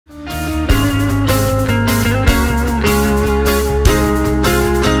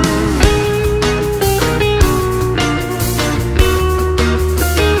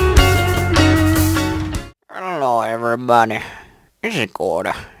everybody, this is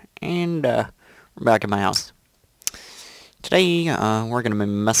Kwarter, and we're back at my house. Today, we're gonna be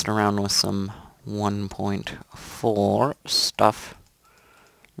messing around with some 1.4 stuff,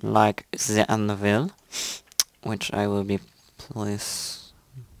 like the anvil, which I will be placing,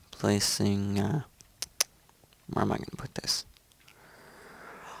 where am I gonna put this?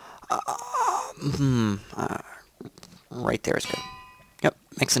 Right there is good. Yep,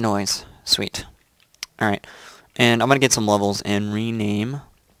 makes a noise. Sweet. Alright. And I'm gonna get some levels and rename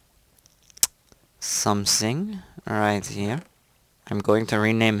something right here. I'm going to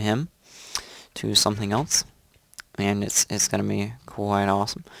rename him to something else, and it's gonna be quite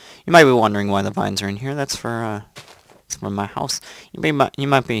awesome. You might be wondering why the vines are in here. That's for it's from my house. You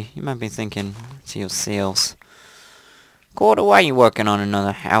might be thinking to yourselves, Kwarter, why are you working on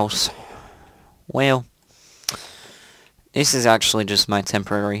another house? Well, this is actually just my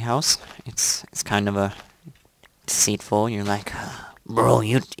temporary house. It's kind of a deceitful. You're like, bro,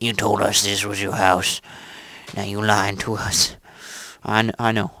 you told us this was your house. Now you lying to us. I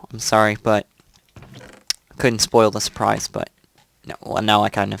know. I'm sorry, but I couldn't spoil the surprise. But no, well, now I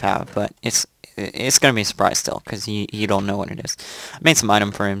kind of have. But it's gonna be a surprise still, because you don't know what it is. I made some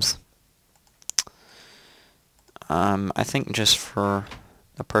item frames. I think just for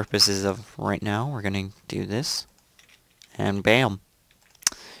the purposes of right now, we're gonna do this, and bam,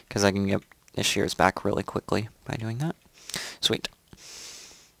 because I can get this year's back really quickly by doing that. Sweet.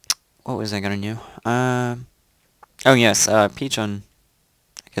 What was I gonna do? Oh yes, Peach on,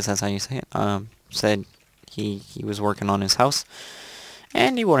 I guess that's how you say it, said he was working on his house,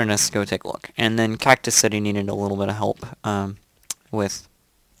 and he wanted us to go take a look. And then Cactus said he needed a little bit of help, with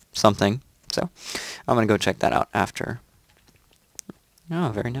something, so I'm gonna go check that out after. Oh,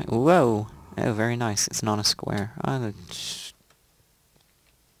 very nice. Whoa! Oh, very nice. It's not a square.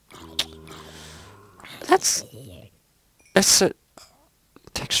 That's a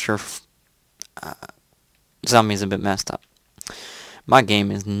texture. Zombie's a bit messed up. My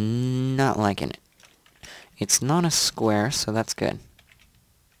game is not liking it. It's not a square, so that's good.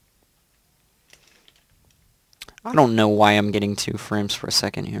 I don't know why I'm getting 2 frames per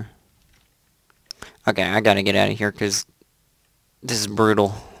second here. Okay, I gotta get out of here because this is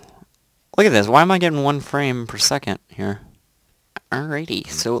brutal. Look at this. Why am I getting 1 frame per second here? Alrighty,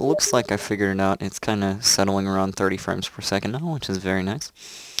 so it looks like I figured it out. It's kind of settling around 30 frames per second now, which is very nice.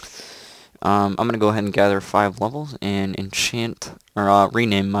 I'm going to go ahead and gather 5 levels and enchant, or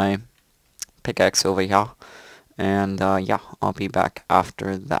rename my pickaxe over here. And yeah, I'll be back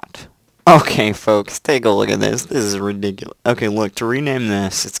after that. Okay, folks, take a look at this. This is ridiculous. Okay, look, to rename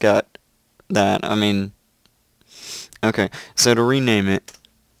this, it's got that. I mean, okay, so to rename it,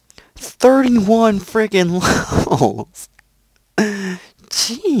 31 freaking levels.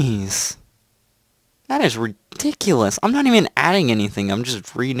 Jeez. That is ridiculous. I'm not even adding anything. I'm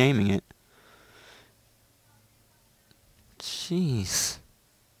just renaming it. Jeez.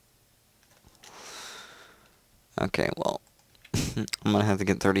 Okay, well, I'm gonna have to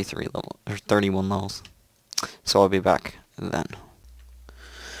get 33 level or 31 levels. So I'll be back then.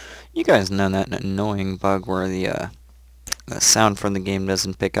 You guys know that annoying bug where the sound from the game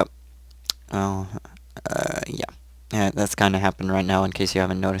doesn't pick up. Oh, yeah. Yeah, that's kind of happened right now in case you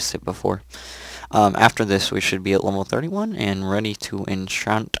haven't noticed it before. After this, we should be at level 31 and ready to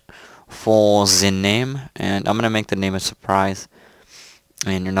enchant for the name. And I'm going to make the name a surprise.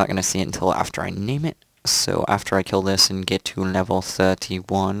 And you're not going to see it until after I name it. So after I kill this and get to level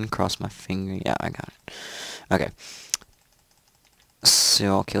 31, cross my finger. Yeah, I got it. Okay. So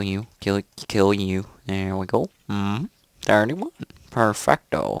I'll kill you. Kill you. There we go. 31.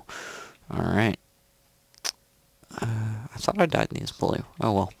 Perfecto. Alright. I thought I dyed these blue.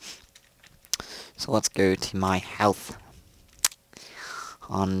 Oh well. So let's go to my health.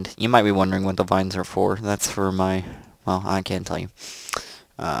 And you might be wondering what the vines are for. That's for my... well, I can't tell you.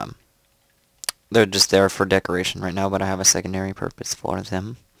 They're just there for decoration right now, but I have a secondary purpose for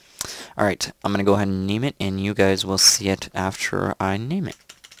them. Alright, I'm gonna go ahead and name it, and you guys will see it after I name it.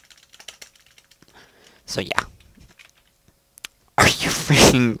 So yeah. Are you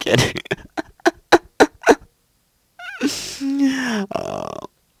freaking kidding?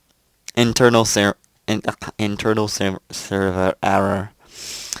 Internal server error.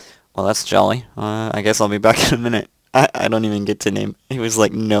 Well, that's jolly. I guess I'll be back in a minute. I don't even get to name. He was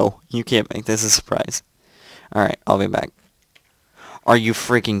like, no, you can't make this a surprise. Alright, I'll be back. Are you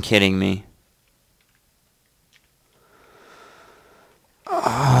freaking kidding me?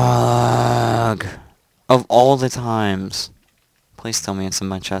 Ugh. Of all the times. Please tell me it's in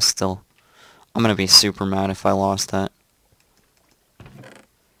my chest still. I'm gonna be super mad if I lost that.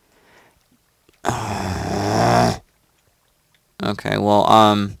 Okay, well,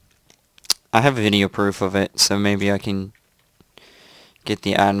 I have video proof of it, so maybe I can get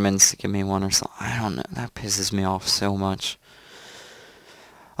the admins to give me one or something. I don't know. That pisses me off so much.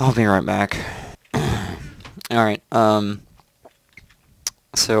 I'll be right back. Alright,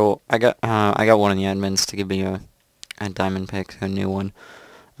 so I got one of the admins to give me a diamond pick, a new one.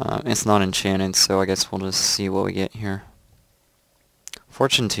 It's not enchanted, so I guess we'll just see what we get here.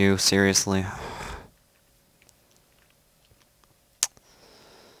 Fortune 2, seriously.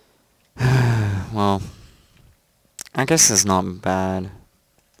 Well, I guess it's not bad.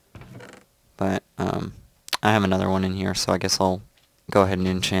 But, I have another one in here, so I guess I'll go ahead and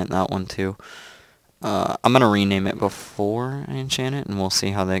enchant that one too. I'm gonna rename it before I enchant it, and we'll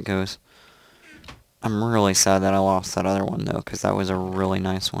see how that goes. I'm really sad that I lost that other one, though, because that was a really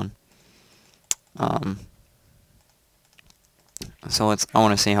nice one. So I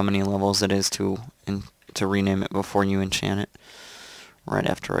want to see how many levels it is to rename it before you enchant it. Right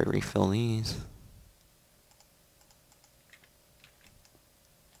after I refill these.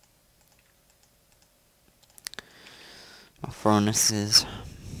 My furnaces.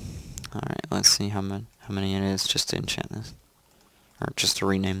 Alright, let's see how many it is just to enchant this. Or just to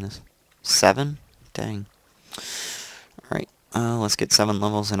rename this. 7? Dang. Alright, let's get 7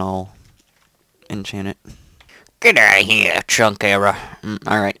 levels and I'll enchant it. Get out of here, chunk error.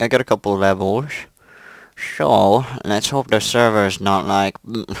 Alright, I got a couple levels. So, let's hope the server's not like...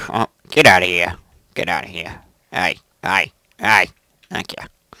 get out of here. Get out of here. Hey. Thank you.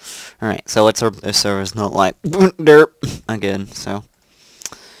 Alright, so let's hope the server's not like... derp again, so...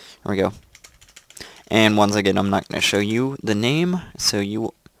 here we go. And once again, I'm not going to show you the name, so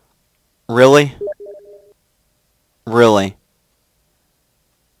you... Really? Really?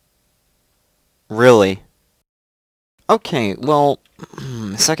 Really? Okay, well,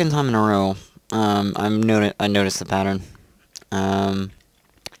 second time in a row, I noticed the pattern.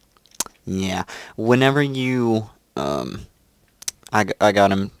 Yeah. Whenever you, I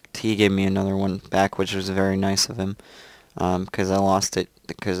got him, he gave me another one back, which was very nice of him, because I lost it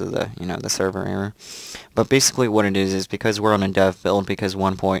because of the, the server error. But basically what it is because we're on a dev build, because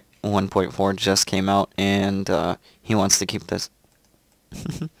 1.4 just came out, and, he wants to keep this,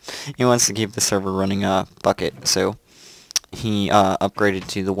 he wants to keep the server running a bucket, so he upgraded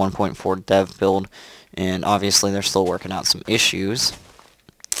to the 1.4 dev build, and obviously they're still working out some issues.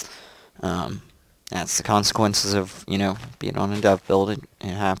 That's the consequences of, being on a dev build. It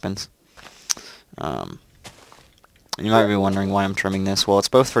happens. You might be wondering why I'm trimming this. Well, it's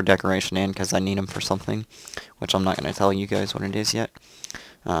both for decoration and because I need them for something, which I'm not going to tell you guys what it is yet.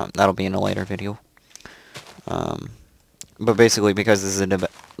 That'll be in a later video. But basically, because this is a dev...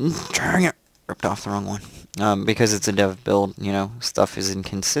 Dang it! Ripped off the wrong one. Because it's a dev build, stuff is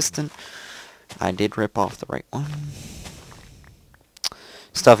inconsistent. I did rip off the right one.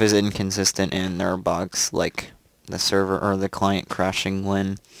 Stuff is inconsistent and there are bugs, like the server or the client crashing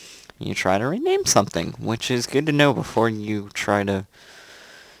when you try to rename something, which is good to know before you try to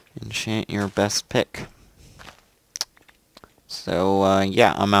enchant your best pick. So,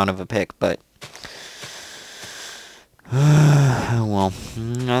 yeah, I'm out of a pick, but... well,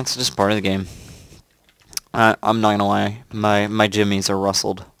 that's just part of the game. I'm not gonna lie, my jimmies are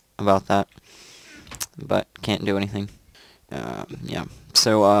rustled about that, but can't do anything. Yeah.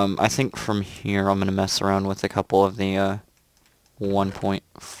 So, I think from here I'm gonna mess around with a couple of the,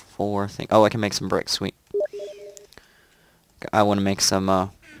 1.4 thing. Oh, I can make some bricks, sweet. I want to make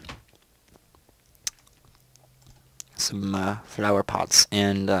some flower pots,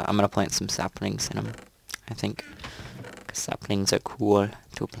 and, I'm gonna plant some saplings in them, I think. 'Cause saplings are cool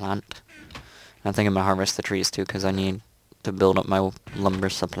to plant. I think I'm gonna harvest the trees too, because I need to build up my lumber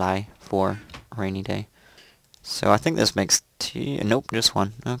supply for a rainy day. So I think this makes nope, just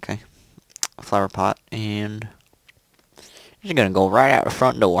one. Okay. A flower pot, and it's gonna go right out the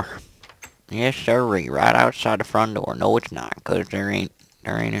front door. Yes, sirree, right outside the front door. No, it's not, because there ain't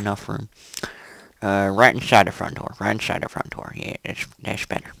enough room. Right inside the front door. Right inside the front door. Yeah, that's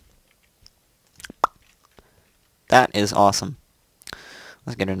better. That is awesome.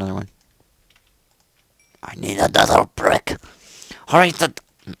 Let's get another one. I need another brick. Alright,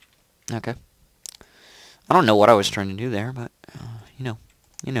 okay. I don't know what I was trying to do there, but, you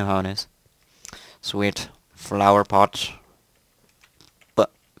know how it is. Sweet. Flower pots.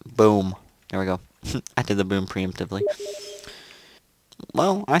 But, boom. There we go. I did the boom preemptively.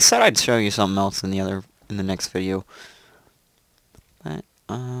 Well, I said I'd show you something else in the next video. But,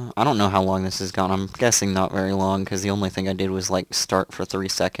 I don't know how long this has gone. I'm guessing not very long, because the only thing I did was, like, start for 3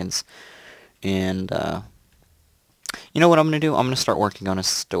 seconds. And, you know what I'm going to do? I'm going to start working on a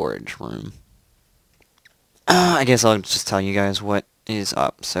storage room. I guess I'll just tell you guys what is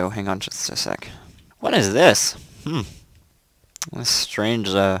up, so hang on just a sec. What is this? This strange,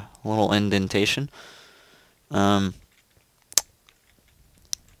 little indentation. Why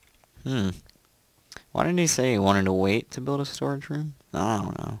did he say he wanted to wait to build a storage room? I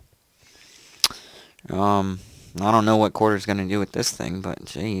don't know. I don't know what Kwarter's gonna do with this thing, but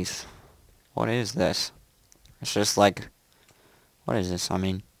jeez. What is this? It's just like, what is this? I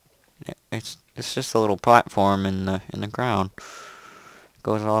mean, it's just a little platform in the ground. It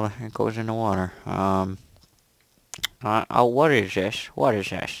goes in the water. What is this? What is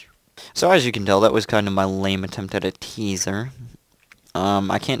this? So as you can tell, that was kind of my lame attempt at a teaser.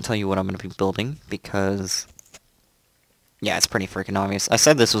 I can't tell you what I'm going to be building because, yeah, it's pretty freaking obvious. I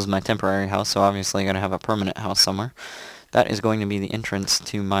said this was my temporary house, so obviously I'm going to have a permanent house somewhere. That is going to be the entrance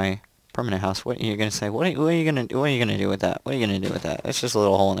to my permanent house. What are you going to say? What are you going to do with that? What are you going to do with that? It's just a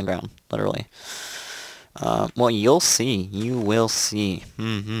little hole in the ground, literally. Well, you'll see. You will see.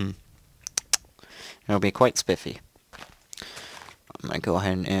 It'll be quite spiffy. I'm going to go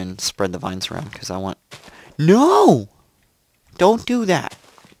ahead and spread the vines around because I want... No! Don't do that.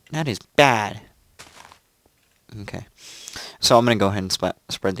 That is bad. Okay. So I'm going to go ahead and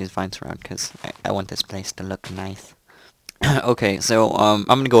spread these vines around because I want this place to look nice. Okay, so I'm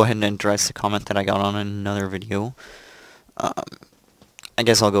going to go ahead and address the comment that I got on another video. I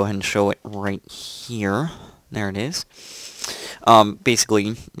guess I'll go ahead and show it right here. There it is.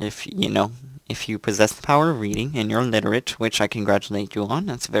 Basically, if you possess the power of reading and you're literate, which I congratulate you on,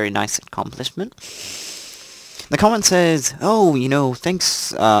 that's a very nice accomplishment. The comment says, oh,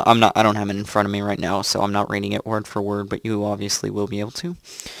 thanks, I don't have it in front of me right now, so I'm not reading it word for word, but you obviously will be able to.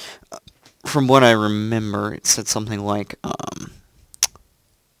 From what I remember, it said something like, oh,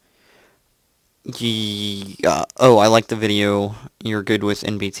 I like the video, you're good with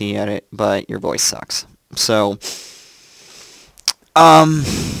NBT edit, but your voice sucks. So,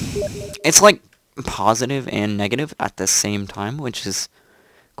 it's like positive and negative at the same time, which is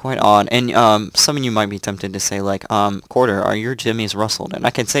quite odd. And some of you might be tempted to say, like, Kwarter, are your jimmies rustled? And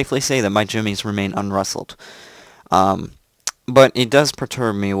I can safely say that my jimmies remain unrustled. But it does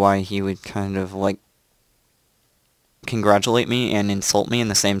perturb me why he would kind of, like, congratulate me and insult me in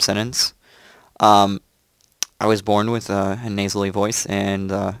the same sentence. I was born with a nasally voice,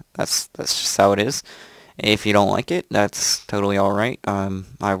 and that's just how it is. If you don't like it, that's totally alright.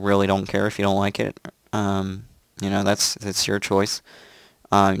 I really don't care if you don't like it. That's your choice.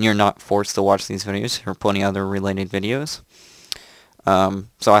 You're not forced to watch these videos. There are plenty of other related videos.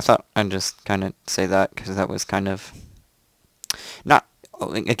 So I thought I'd just kind of say that, because that was kind of... Not,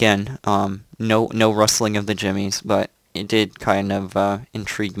 again, no rustling of the jimmies, but it did kind of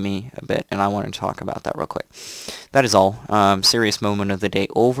intrigue me a bit, and I wanted to talk about that real quick. That is all. Serious moment of the day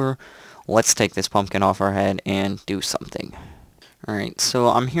over. Let's take this pumpkin off our head and do something. Alright, so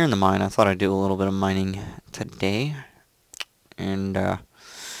I'm here in the mine. I thought I'd do a little bit of mining today. And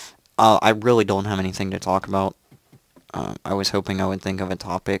I really don't have anything to talk about. I was hoping I would think of a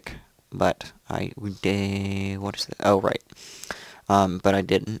topic, but I did... What is it? Oh, right. But I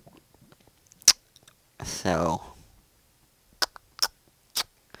didn't. So...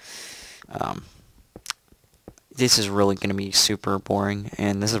 this is really going to be super boring,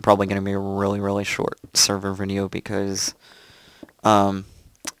 and this is probably going to be a really, really short server video because, I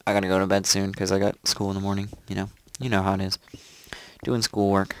gotta go to bed soon because I got school in the morning, you know how it is, doing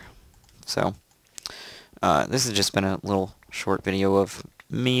schoolwork. So, this has just been a little short video of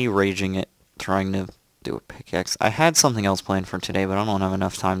me raging at trying to do a pickaxe. I had something else planned for today, but I don't have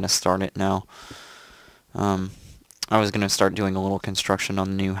enough time to start it now. I was going to start doing a little construction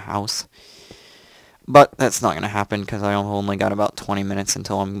on the new house. But that's not going to happen because I only got about 20 minutes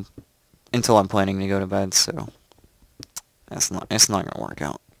until I'm planning to go to bed, so it's not going to work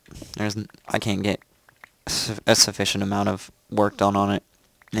out. I can't get a sufficient amount of work done on it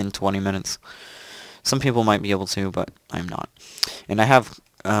in 20 minutes. Some people might be able to, but I'm not. And I have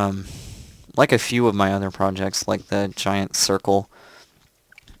like a few of my other projects, like the giant circle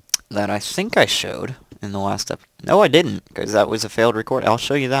that I think I showed in the last episode. No, I didn't, because that was a failed record. I'll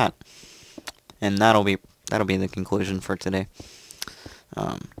show you that. And that'll be the conclusion for today.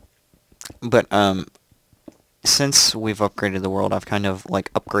 Since we've upgraded the world, I've kind of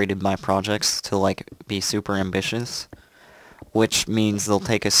like upgraded my projects to like be super ambitious, which means they'll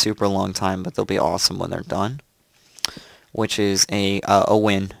take a super long time, but they'll be awesome when they're done. Which is a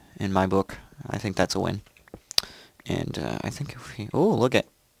win in my book. I think that's a win. And I think if we... Oh, look at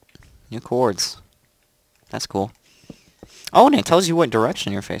new chords. That's cool. Oh, and it tells you what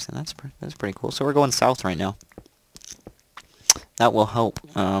direction you're facing. That's pretty cool. So we're going south right now. That will help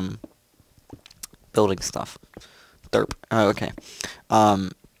building stuff. Derp. Oh, okay.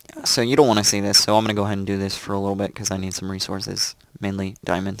 So you don't want to see this, so I'm going to go ahead and do this for a little bit because I need some resources, mainly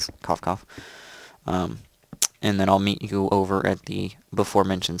diamonds, cough cough. And then I'll meet you over at the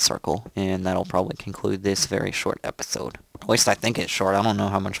before-mentioned circle, and that'll probably conclude this very short episode. At least I think it's short. I don't know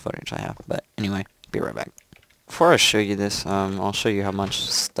how much footage I have, but anyway, be right back. Before I show you this, I'll show you how much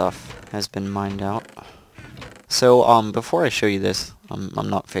stuff has been mined out. So, before I show you this, I'm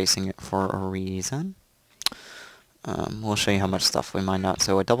not facing it for a reason. We'll show you how much stuff we mined out.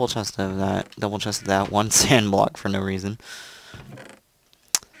 So a double chest of that, one sand block for no reason.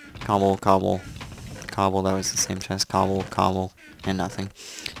 Cobble, cobble, cobble, that was the same chest, cobble, cobble, and nothing.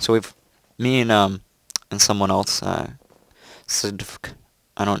 So me and someone else, Sidvk,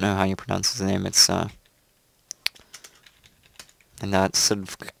 I don't know how you pronounce his name, it's, and that's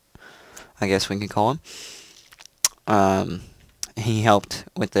Sidvk, I guess we could call him. He helped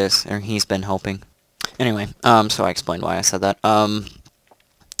with this, or he's been helping. Anyway, so I explained why I said that.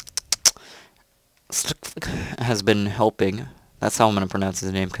 Sidvk has been helping. That's how I'm going to pronounce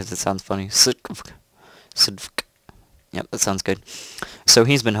his name, because it sounds funny. Sidvk. Yep, that sounds good. So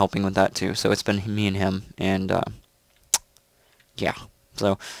he's been helping with that, too. So it's been me and him, and, yeah.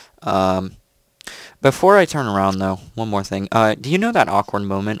 So, before I turn around, though, one more thing. Do you know that awkward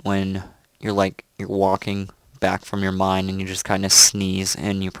moment when you're walking back from your mine, and you just kind of sneeze,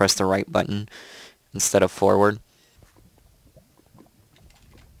 and you press the right button instead of forward?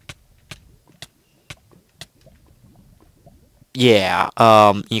 Yeah,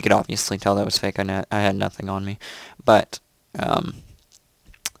 you could obviously tell that was fake. I had nothing on me. But,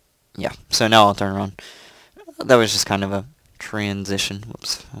 yeah. So now I'll turn around. That was just kind of a transition.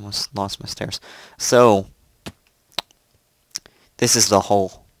 Whoops, almost lost my stairs. So, this is the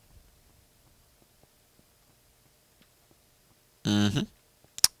hole.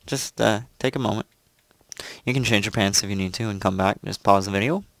 Just, take a moment. You can change your pants if you need to and come back. Just pause the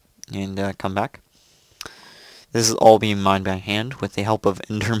video and, come back. This is all being mined by hand with the help of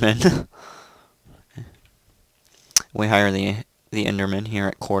Endermen. We hire the Endermen here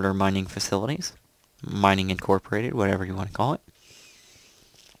at Kwarter Mining Facilities. Mining Incorporated, whatever you want to call it.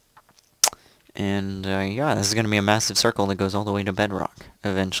 And, yeah, this is going to be a massive circle that goes all the way to bedrock,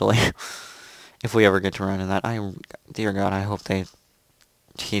 eventually. If we ever get to run in that. Dear God, I hope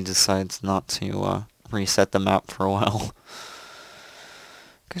he decides not to, reset the map for a while.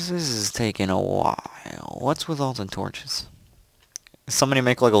 Because this is taking a while. What's with all the torches? Somebody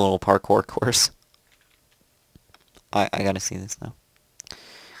make like a little parkour course. I gotta see this now.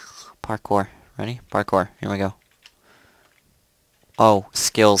 Parkour. Ready? Parkour. Here we go. Oh,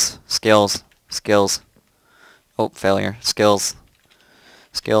 skills. Skills. Skills. Oh, failure. Skills.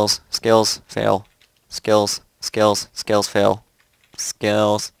 Skills. Skills. Fail. Skills. Skills. Skills. Fail.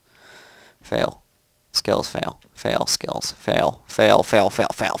 Skills. Fail. Skills. Fail. Fail. Skills. Fail. Fail. Fail. Fail.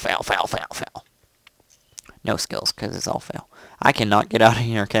 Fail. Fail. Fail. Fail. Fail. No skills, because it's all fail. I cannot get out of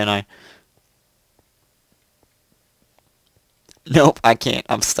here, can I? Nope, I can't.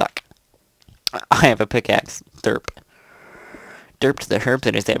 I'm stuck. I have a pickaxe. Derp. Derp to the herp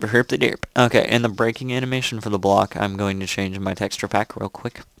that has ever herped the derp. Okay, in the breaking animation for the block, I'm going to change my texture pack real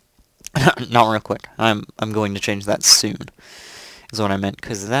quick. Not real quick. I'm going to change that soon. Is what I meant,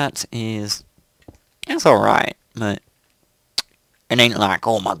 because that is... It's alright, but... It ain't like,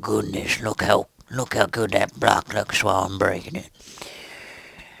 oh my goodness, look how good that block looks while I'm breaking it.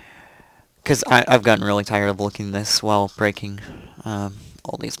 Because I've gotten really tired of looking at this while breaking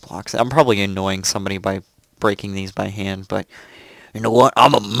all these blocks. I'm probably annoying somebody by breaking these by hand, but you know what?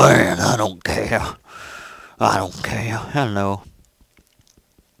 I'm a man. I don't care. I don't care. I don't know.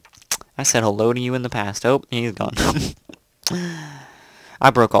 I said hello to you in the past. Oh, he's gone. I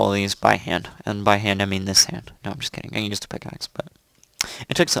broke all of these by hand, and by hand I mean this hand. No, I'm just kidding. I used a pickaxe, but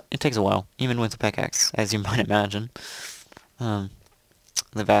it takes a while, even with the pickaxe, as you might imagine.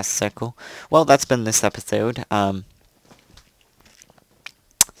 The vast circle. Well, that's been this episode.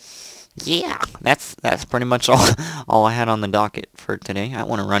 Yeah, that's pretty much all I had on the docket for today. I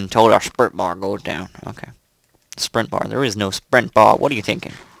want to run until our sprint bar goes down. Okay. Sprint bar. There is no sprint bar. What are you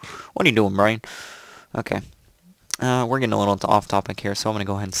thinking? What are you doing, Brian? Okay. We're getting a little off topic here, so I'm going to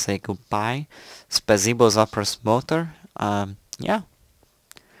go ahead and say goodbye. Spasibo za prosmoter. Yeah.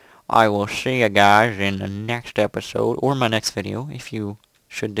 I will see you guys in the next episode, or my next video, if you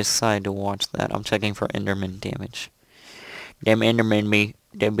should decide to watch that. I'm checking for Enderman damage. Them Endermen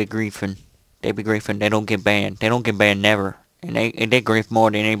they be griefing. They be griefing. They don't get banned. They don't get banned never. And they grief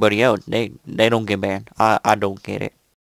more than anybody else. They don't get banned. I don't get it.